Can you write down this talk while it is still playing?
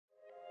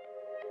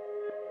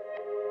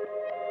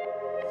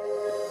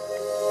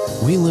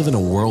We live in a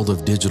world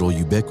of digital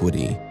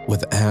ubiquity,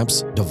 with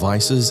apps,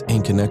 devices,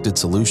 and connected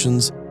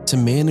solutions to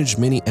manage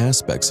many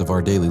aspects of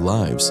our daily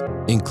lives,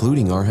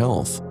 including our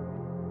health.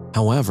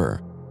 However,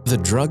 the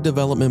drug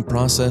development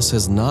process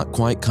has not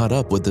quite caught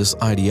up with this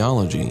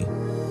ideology.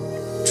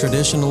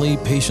 Traditionally,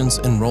 patients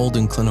enrolled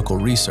in clinical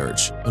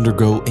research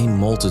undergo a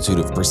multitude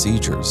of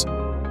procedures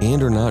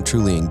and are not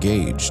truly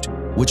engaged,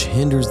 which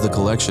hinders the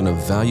collection of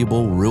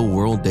valuable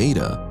real-world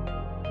data.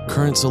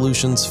 Current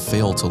solutions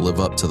fail to live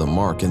up to the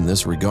mark in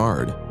this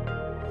regard.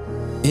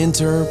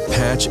 Enter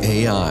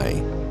Patch.Ai,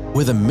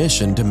 with a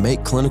mission to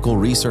make clinical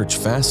research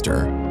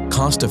faster,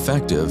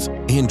 cost-effective,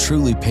 and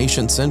truly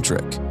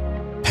patient-centric.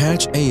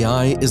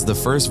 Patch.Ai is the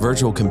first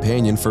virtual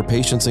companion for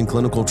patients in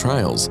clinical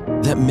trials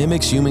that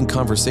mimics human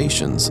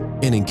conversations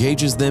and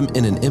engages them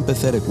in an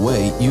empathetic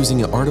way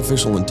using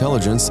artificial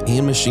intelligence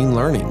and machine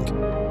learning.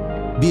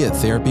 Be it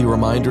therapy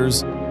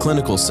reminders,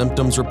 clinical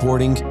symptoms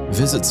reporting,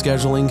 visit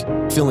scheduling,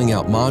 filling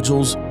out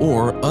modules,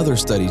 or other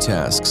study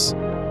tasks.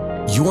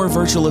 Your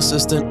virtual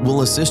assistant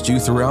will assist you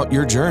throughout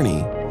your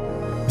journey.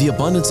 The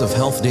abundance of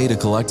health data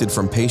collected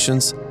from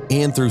patients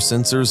and through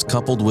sensors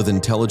coupled with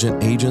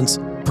intelligent agents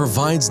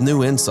provides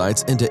new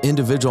insights into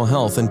individual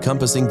health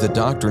encompassing the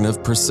doctrine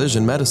of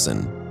precision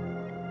medicine.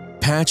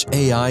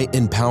 Patch.Ai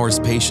empowers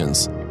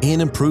patients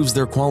and improves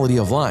their quality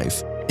of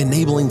life,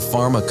 enabling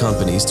pharma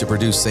companies to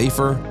produce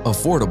safer,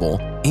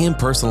 affordable, and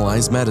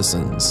personalized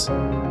medicines.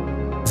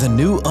 The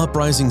new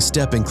uprising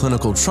step in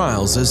clinical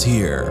trials is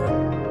here.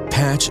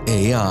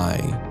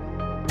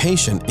 Patch.Ai.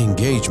 Patient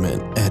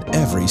engagement at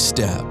every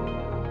step.